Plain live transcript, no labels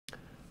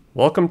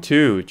Welcome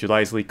to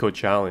July's Leetcode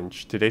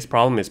challenge. Today's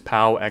problem is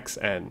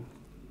POW_xn.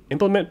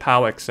 Implement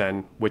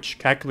POW_xn, which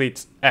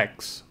calculates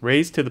x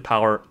raised to the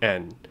power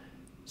n.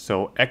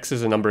 So x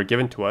is a number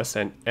given to us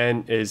and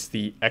n is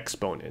the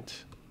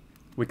exponent.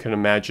 We can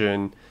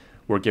imagine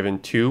we're given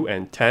 2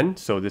 and 10,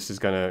 so this is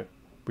going to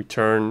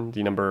return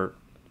the number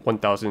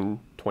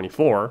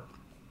 1024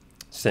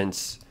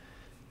 since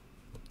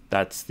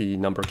that's the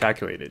number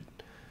calculated.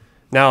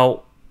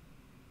 Now,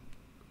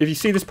 if you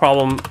see this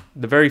problem,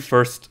 the very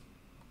first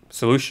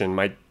solution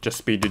might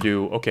just be to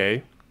do,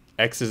 okay,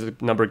 x is a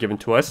number given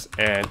to us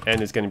and n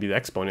is going to be the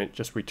exponent,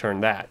 just return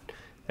that.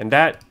 And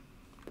that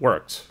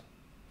works.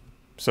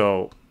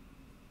 So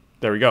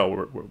there we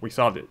go, we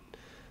solved it.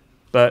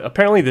 But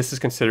apparently this is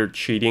considered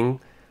cheating.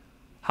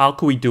 How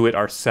could we do it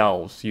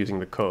ourselves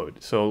using the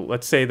code? So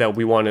let's say that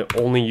we want to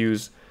only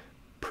use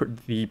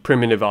the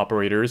primitive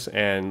operators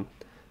and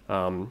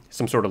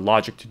some sort of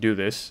logic to do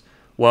this.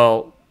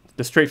 Well,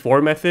 the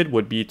straightforward method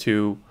would be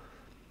to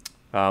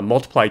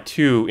multiply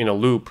 2 in a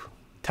loop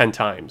 10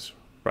 times,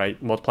 right?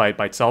 Multiply it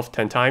by itself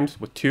 10 times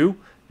with 2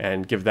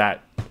 and give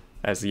that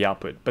as the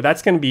output. But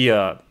that's going to be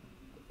a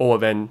O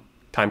of n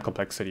time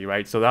complexity,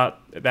 right? So that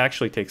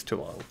actually takes too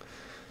long.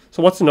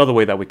 So what's another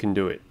way that we can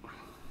do it?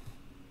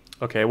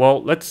 Okay,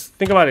 well, let's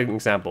think about an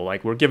example.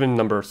 Like we're given a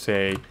number,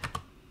 say,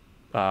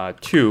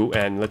 2,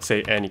 and let's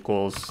say n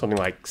equals something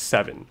like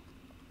 7.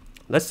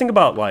 Let's think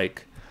about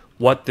like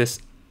what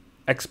this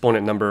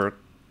exponent number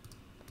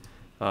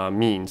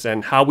means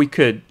and how we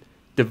could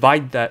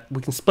divide that.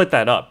 We can split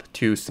that up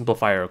to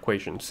simplify our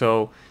equation.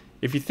 So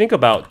if you think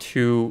about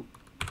 2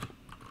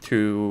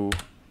 to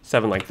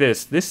 7 like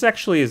this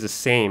actually is the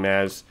same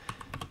as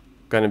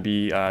going to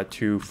be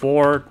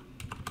 4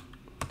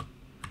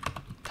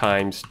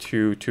 times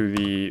 2 to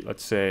the,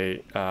 let's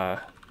say,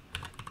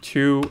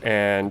 2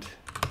 and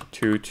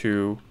 2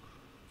 to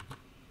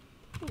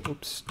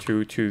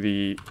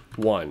the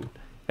 1.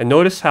 And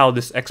notice how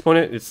this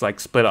exponent is like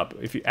split up.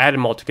 If you add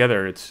them all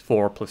together, it's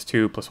 4 plus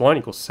 2 plus 1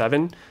 equals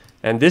 7.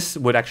 And this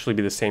would actually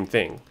be the same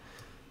thing.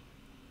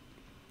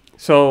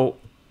 So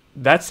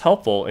that's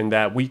helpful in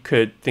that we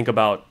could think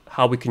about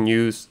how we can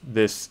use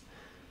this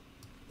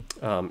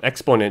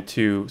exponent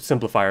to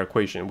simplify our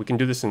equation. We can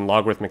do this in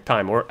logarithmic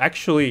time, or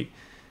actually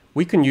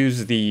we can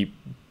use the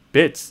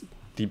bit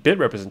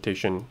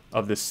representation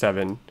of this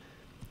 7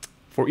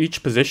 for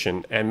each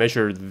position and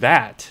measure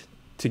that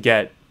to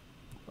get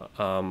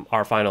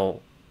our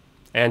final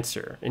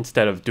answer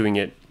instead of doing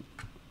it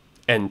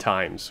n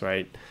times,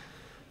 right?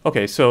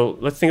 Okay, so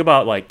let's think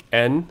about like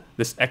n,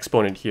 this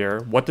exponent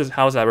here.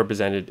 How is that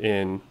represented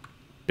in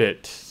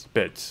bits?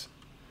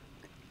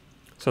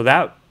 So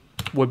that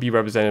would be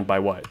represented by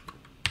what?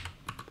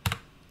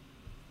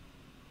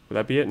 Would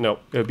that be it? No,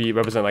 it would be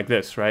represented like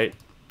this, right?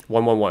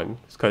 1, 1, 1,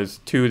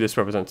 because 2, this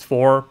represents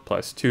 4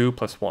 plus 2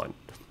 plus 1.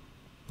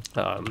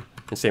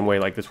 The same way,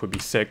 like this would be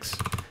 6,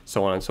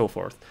 so on and so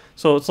forth.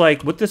 So it's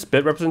like with this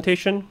bit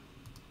representation,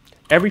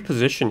 every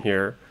position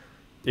here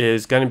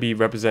is going to be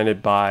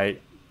represented by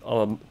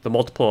the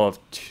multiple of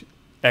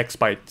x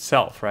by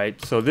itself,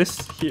 right? So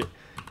this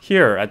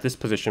here at this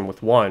position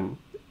with 1,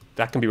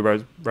 that can be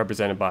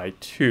represented by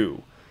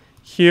 2.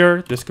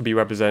 Here, this could be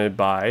represented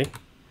by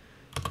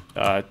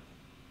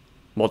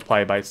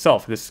multiplied by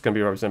itself. This is going to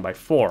be represented by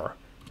 4.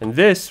 And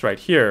this right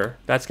here,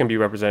 that's going to be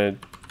represented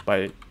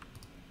by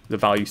the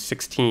value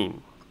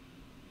 16.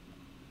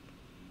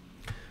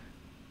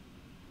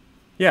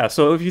 Yeah,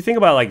 so if you think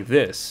about it like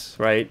this,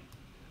 right,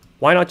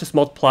 why not just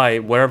multiply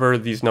wherever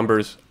these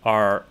numbers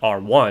are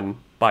 1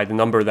 by the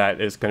number that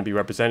is going to be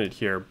represented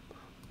here,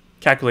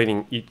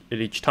 calculating it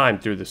each time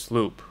through this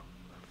loop.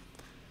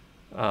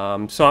 So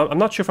I'm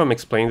not sure if I'm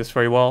explaining this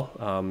very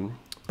well,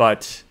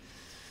 but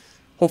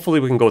hopefully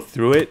we can go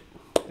through it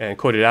and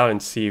code it out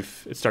and see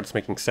if it starts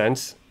making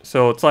sense.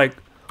 So it's like,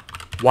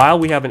 while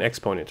we have an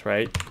exponent,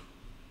 right,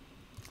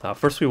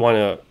 first we want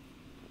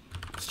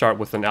to start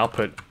with an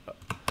output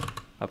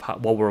of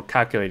what we're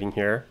calculating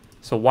here.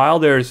 So while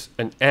there's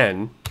an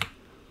n,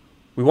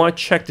 we want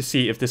to check to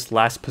see if this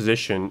last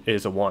position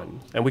is a 1.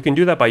 And we can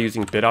do that by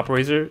using bit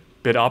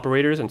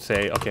operators and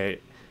say, okay,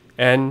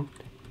 n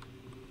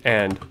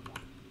and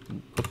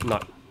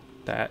not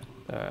that,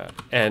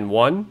 n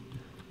 1.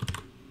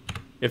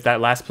 If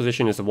that last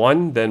position is a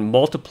 1, then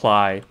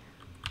multiply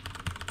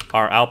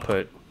our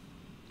output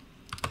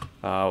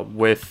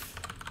with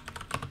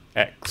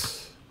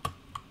x.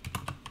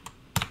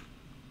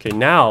 Okay,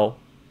 now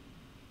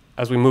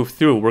as we move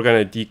through, we're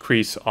going to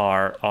decrease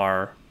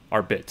our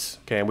bits.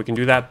 Okay, and we can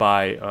do that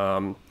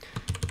by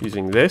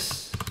using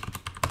this.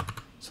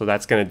 So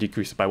that's going to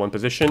decrease it by 1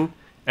 position.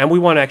 And we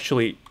want to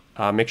actually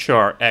make sure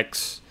our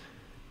x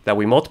that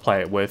we multiply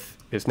it with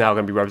is now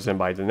going to be represented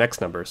by the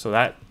next number. So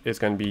that is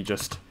going to be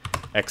just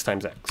x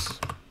times x.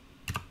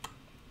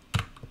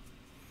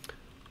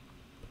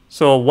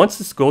 So once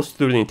this goes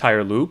through the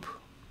entire loop,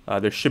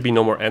 there should be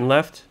no more n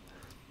left.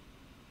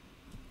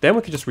 Then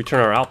we can just return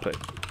our output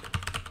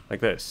like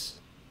this.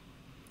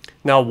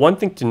 Now, one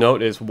thing to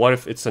note is, what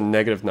if it's a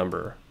negative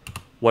number?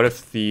 What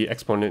if the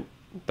exponent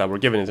that we're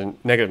given is a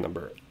negative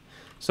number?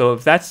 So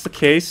if that's the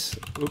case,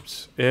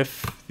 oops,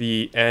 if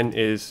the n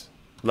is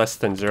less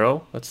than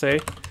 0, let's say,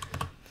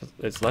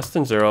 it's less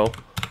than 0,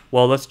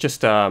 well, let's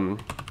just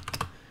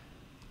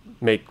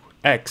make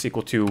x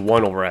equal to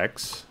 1 over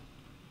x,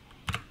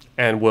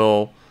 and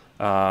we'll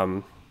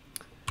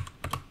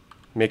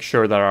make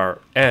sure that our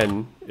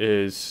n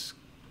is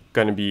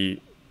going to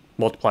be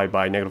multiplied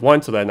by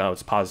 -1, so that now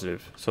it's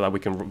positive, so that we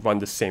can run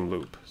the same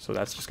loop. So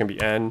that's just going to be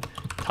n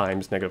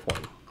times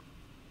 -1.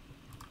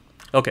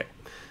 Okay,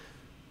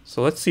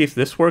 so let's see if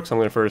this works. I'm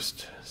going to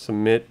first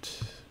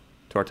submit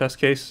to our test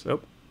case. Oh.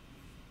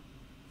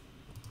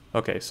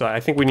 Okay, so I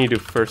think we need to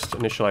first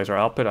initialize our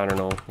output. I don't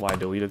know why I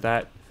deleted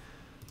that.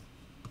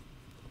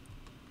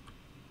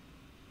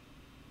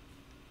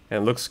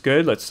 And it looks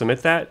good. Let's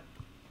submit that.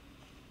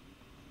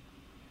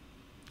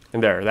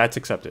 And there, that's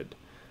accepted.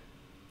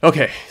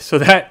 Okay, so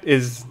that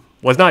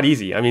was not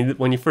easy. I mean,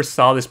 when you first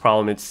saw this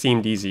problem, it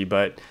seemed easy,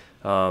 but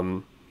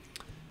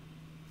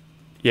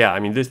yeah, I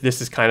mean,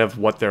 this is kind of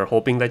what they're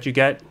hoping that you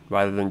get,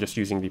 rather than just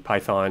using the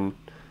Python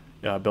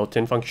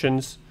built-in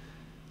functions.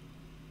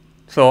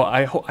 So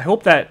I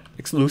hope that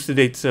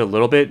elucidates it a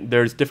little bit.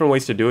 There's different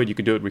ways to do it. You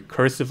could do it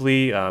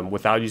recursively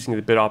without using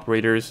the bit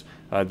operators.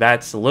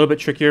 That's a little bit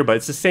trickier, but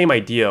it's the same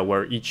idea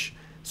where each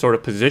sort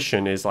of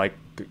position is like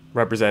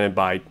represented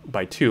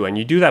by 2, and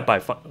you do that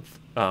by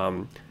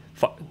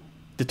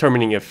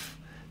determining if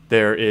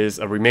there is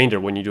a remainder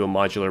when you do a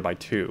modular by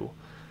 2.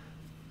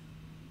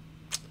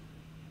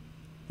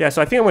 Yeah,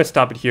 so I think I'm going to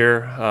stop it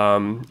here.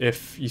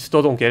 If you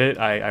still don't get it,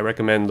 I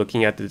recommend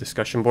looking at the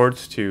discussion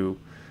boards to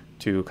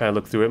kind of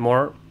look through it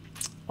more.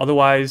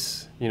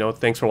 Otherwise,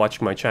 thanks for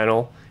watching my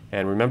channel,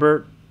 and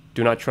remember,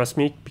 do not trust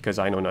me because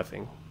I know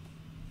nothing.